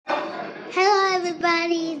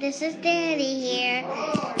everybody, this is Danny here,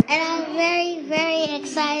 and I'm very, very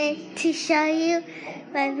excited to show you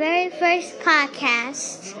my very first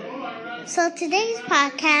podcast. So today's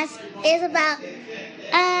podcast is about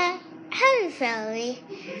Happy Family.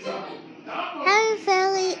 Happy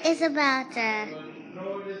Family is about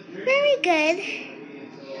very good,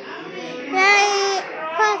 very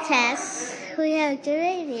protests we have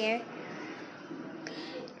doing here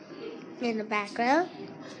in the background.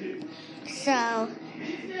 So, and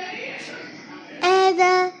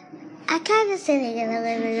I kind of sitting in the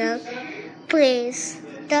living room. Please,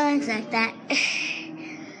 don't act like that.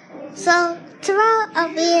 So, tomorrow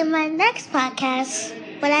I'll be in my next podcast,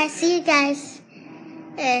 but I see you guys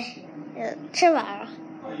tomorrow.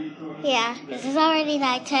 Yeah, this is already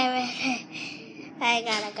nighttime. I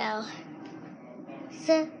gotta go.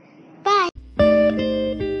 So, bye.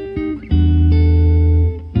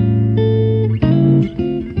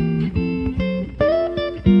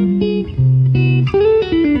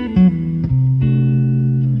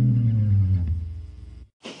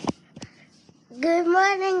 Good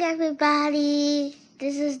morning, everybody.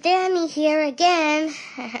 This is Danny here again.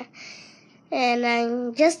 And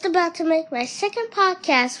I'm just about to make my second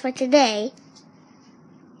podcast for today.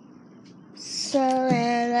 So,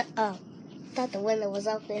 I thought the window was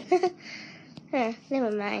open.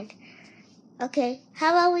 Never mind. Okay,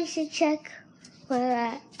 how about we should check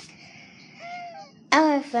where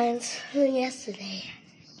our friends were yesterday.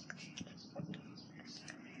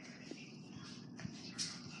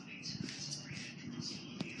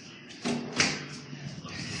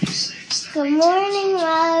 Good morning,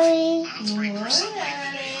 Molly. Good morning.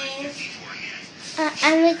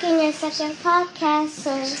 I'm making a second podcast,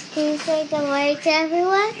 so can you say good morning to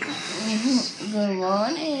everyone? Good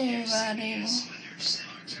morning, everybody.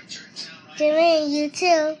 Jimmy, you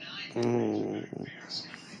too.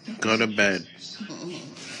 Go to bed.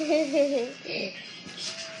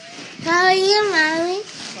 How are you, Mommy?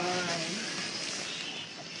 Fine.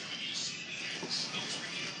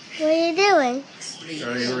 What are you doing?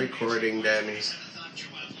 Are you recording, Danny?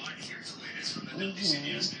 What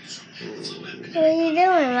are you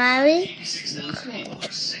doing, Mommy?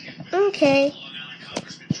 Okay.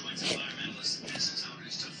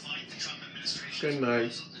 Good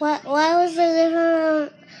night. Why was the living room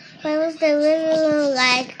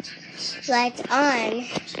light on?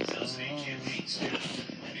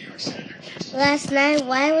 Last night,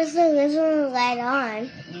 why was the living room light on?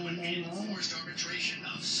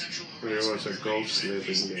 There was a ghost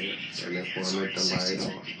living there, and it wanted the light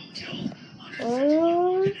on.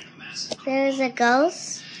 Oh, there's a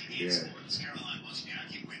ghost? Yeah.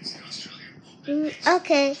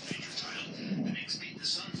 Okay.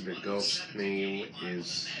 The ghost name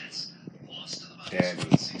is Danny.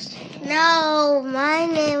 No, my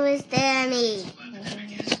name is Danny.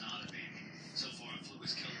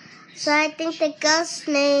 So I think the ghost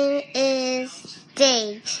name is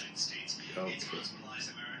Dage. Okay.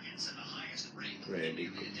 Ready.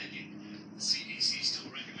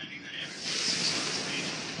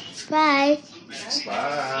 Bye.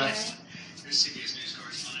 Bye. Say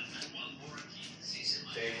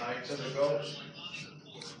hi to the ghost.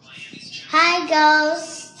 Hi,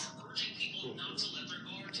 ghost.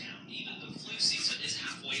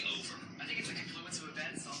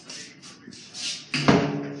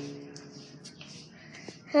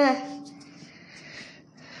 Huh.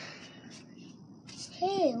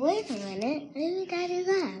 Hey, wait a minute. Maybe Daddy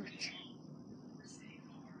left.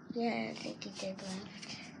 Yeah, I think he did left.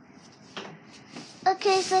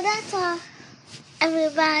 Okay, so that's all,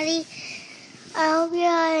 everybody. I hope you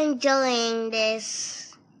are enjoying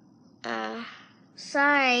this.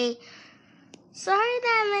 Sorry that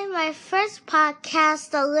I made my first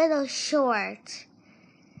podcast a little short.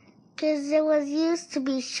 Because it was used to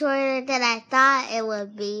be shorter than I thought it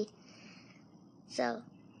would be. So,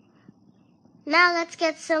 now let's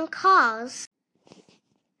get some calls.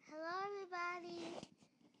 Hello, everybody.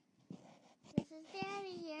 This is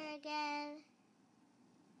Danny here again.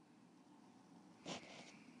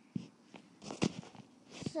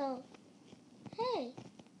 So, hey,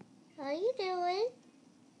 how you doing?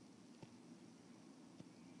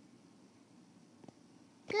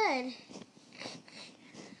 Good.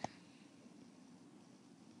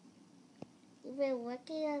 You've been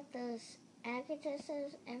working on those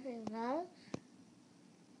advertisements every month?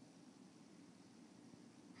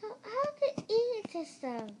 How could you test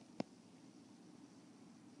them?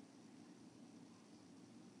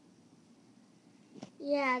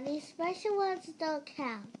 Yeah, these special ones don't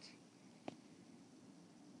count.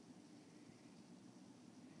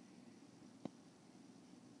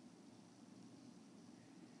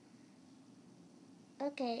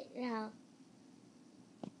 Okay, no.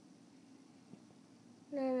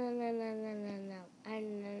 No.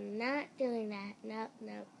 I'm not doing that. No.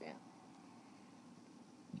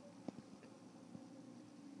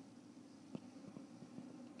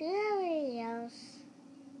 Do you have anything else?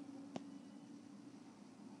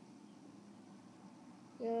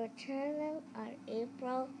 You return them on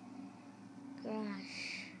April.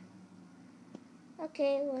 Gosh.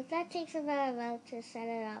 Okay, well that takes about a month to set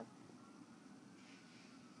it up.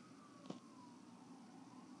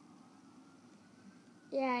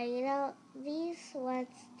 Yeah, these ones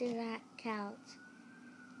do not count.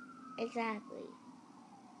 Exactly.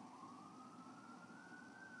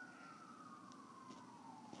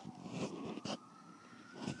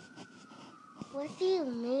 What do you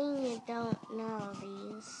mean you don't know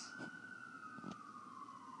these?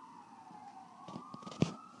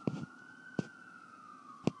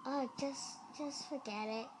 Oh, just forget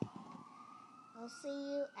it. I'll see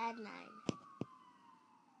you at 9.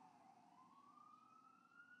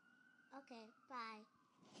 Okay, bye.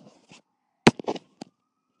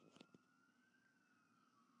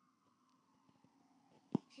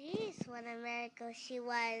 Jeez, what a miracle she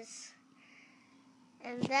was.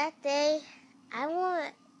 And that day, I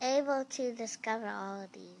wasn't able to discover all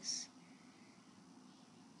of these.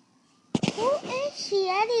 Who is she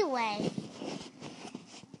anyway?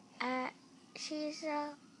 She's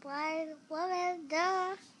a blind woman,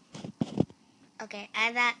 duh. Okay,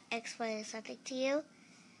 I'm not explaining something to you.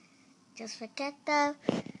 Just forget them,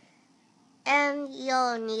 and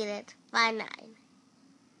you'll need it by 9.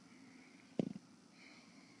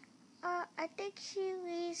 I think she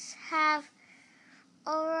means have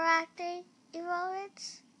overacting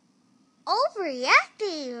moments.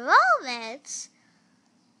 Overreacting moments?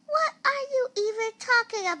 What are you even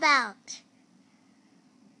talking about?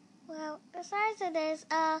 Well, besides of this,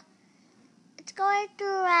 it's going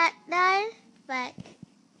through at 9, but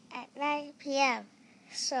at 9 p.m.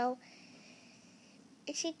 So,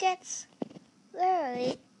 if she gets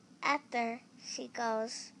literally after she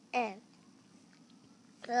goes in.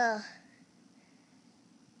 Ugh.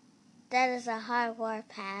 That is a hard war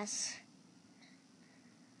pass.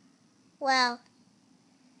 Well,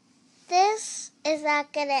 this is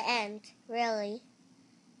not going to end, really.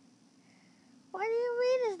 What do you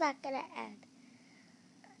mean it's not going to end?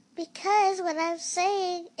 Because what I'm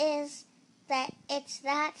saying is that it's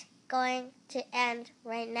not going to end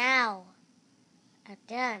right now. I'm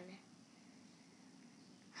done.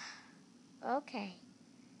 Okay.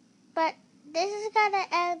 But this is going to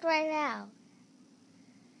end right now.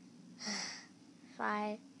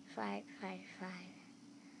 Fine.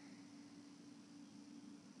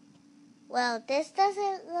 Well, this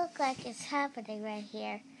doesn't look like it's happening right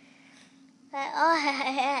here. But,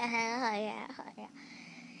 yeah.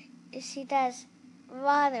 She does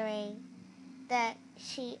mothering that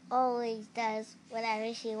she always does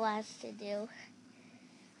whatever she wants to do.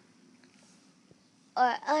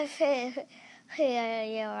 Or, yeah,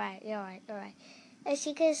 you're right. And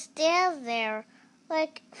she can stand there,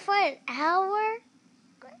 like, for an hour.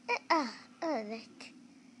 Nick.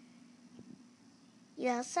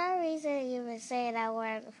 Some reason you've been saying that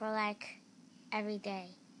word for, like, every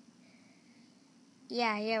day.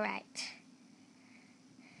 Yeah, you're right.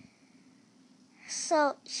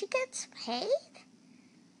 So, she gets paid?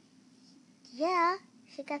 Yeah,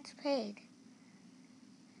 she gets paid.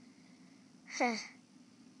 How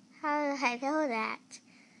did I know that?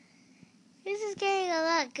 This is getting a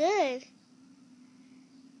lot good.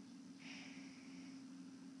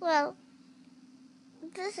 Well,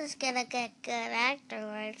 this is gonna get good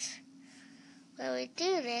afterwards when we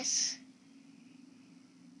do this.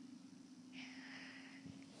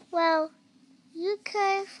 Well, you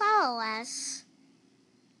could follow us.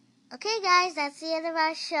 Okay, guys, that's the end of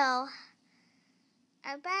our show.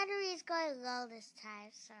 Our battery is going low this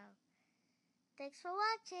time, so thanks for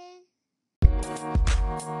watching.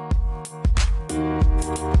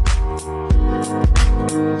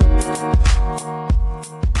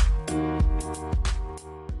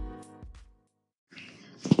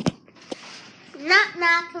 Knock,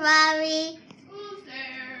 knock, Mommy. Who's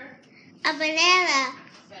there? A banana.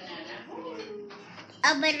 Banana who?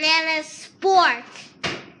 A banana sport.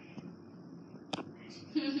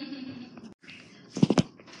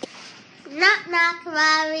 Knock, knock,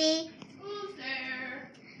 Mommy. Who's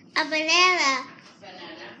there? A banana.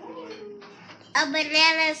 Banana who? A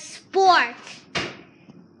banana sport.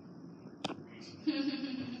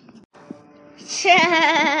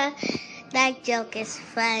 That joke is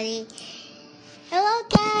funny. Hello,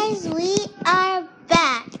 guys. We are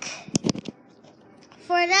back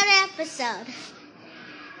for another episode.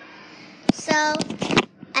 So,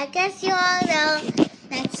 I guess you all know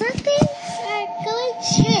that some things are going to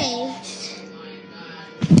change.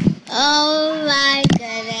 Oh my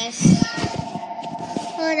goodness.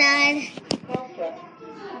 Hold on.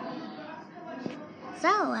 So,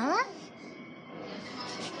 Ella?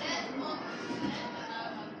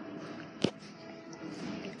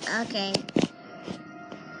 Okay.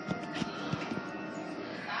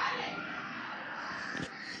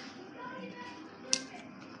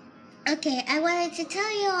 Okay, I wanted to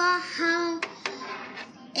tell you all how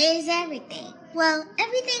is everything. Well,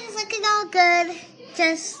 everything's looking all good.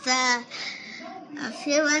 Just a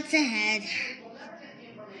few months ahead.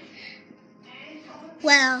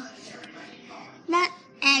 Well, not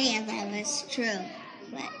any of that was true,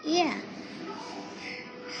 but yeah.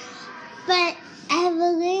 But I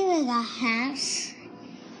believe in a house.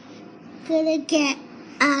 Gonna get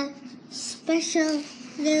a special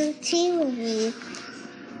little tea with me.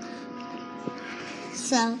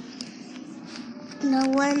 So, no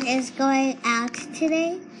one is going out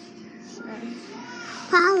today. So,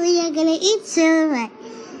 probably I'm gonna eat soon, but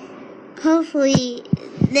hopefully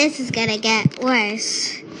this is gonna get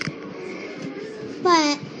worse.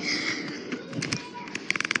 But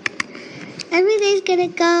everything's gonna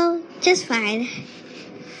go just fine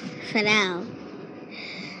for now.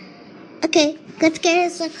 Okay, let's get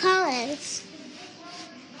into some call-ins.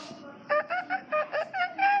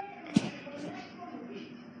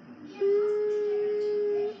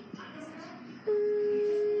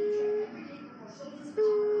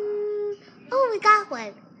 Oh, we got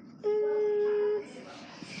one.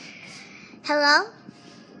 Hello?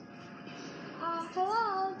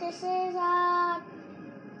 Hello, this is, what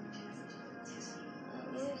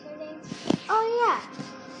was her name? Oh, yeah.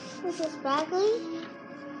 This is Bagley.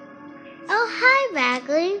 Oh, hi,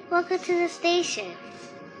 Bagley. Welcome to the station.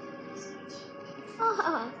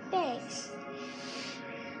 Oh, thanks.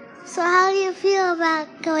 So how do you feel about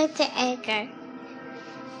going to Anchor?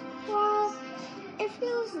 Well, it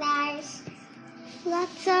feels nice.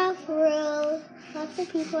 Lots of room. Lots of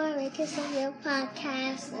people are making some new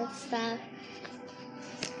podcasts and stuff.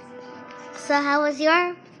 So how was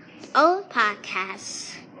your own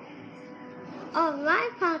podcast? Oh, my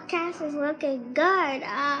podcast is looking good.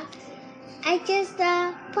 I just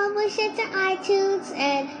published it to iTunes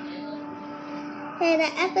and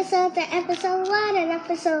episode 1 and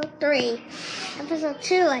episode 3. Episode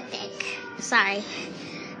 2, I think. Sorry.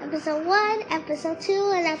 Episode 1, episode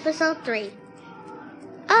 2, and episode 3.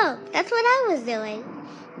 Oh, that's what I was doing.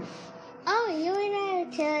 Oh, you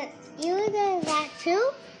were doing that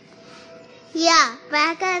too? Yeah, but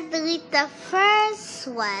I gotta delete the first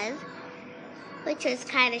one, which was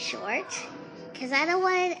kind of short, because I don't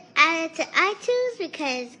want to add it to iTunes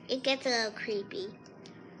because it gets a little creepy.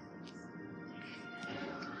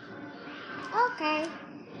 Okay.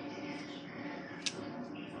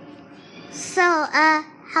 So,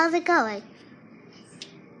 how's it going?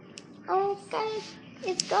 Okay,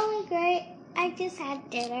 it's going great. I just had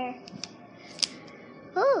dinner.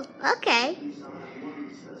 Oh, okay.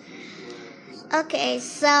 Okay,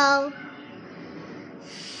 so,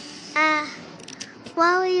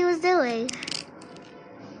 what were you doing?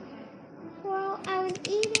 Well, I was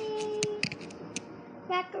eating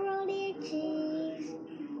macaroni and cheese,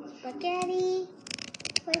 spaghetti,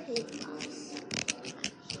 with meatballs.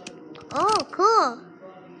 Oh, cool.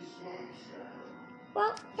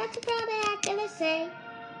 Well, that's about it I'm gonna say.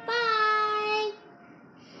 Bye.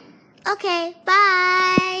 Okay,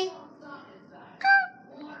 bye.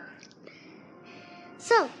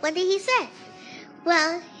 So, what did he say?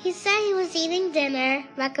 Well, he said he was eating dinner,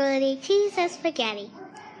 macaroni, cheese, and spaghetti.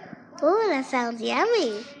 Ooh, that sounds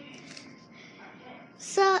yummy.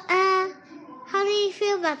 So, how do you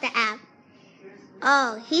feel about the app?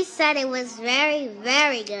 Oh, he said it was very,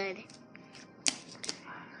 very good.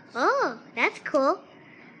 Oh, that's cool.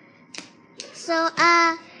 So,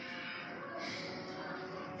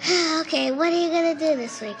 okay, what are you gonna do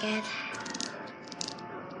this weekend?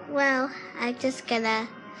 Well, I'm just gonna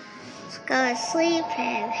go to sleep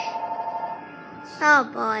and... Oh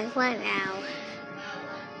boy, what now?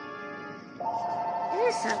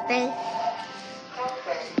 There's something.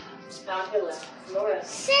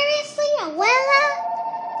 Seriously, Abuela?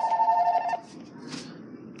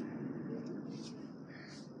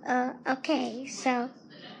 Okay, so...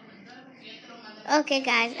 Okay,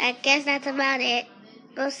 guys, I guess that's about it.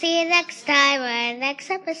 We'll see you next time or next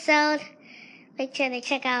episode. Make sure to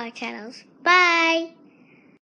check out our channels. Bye!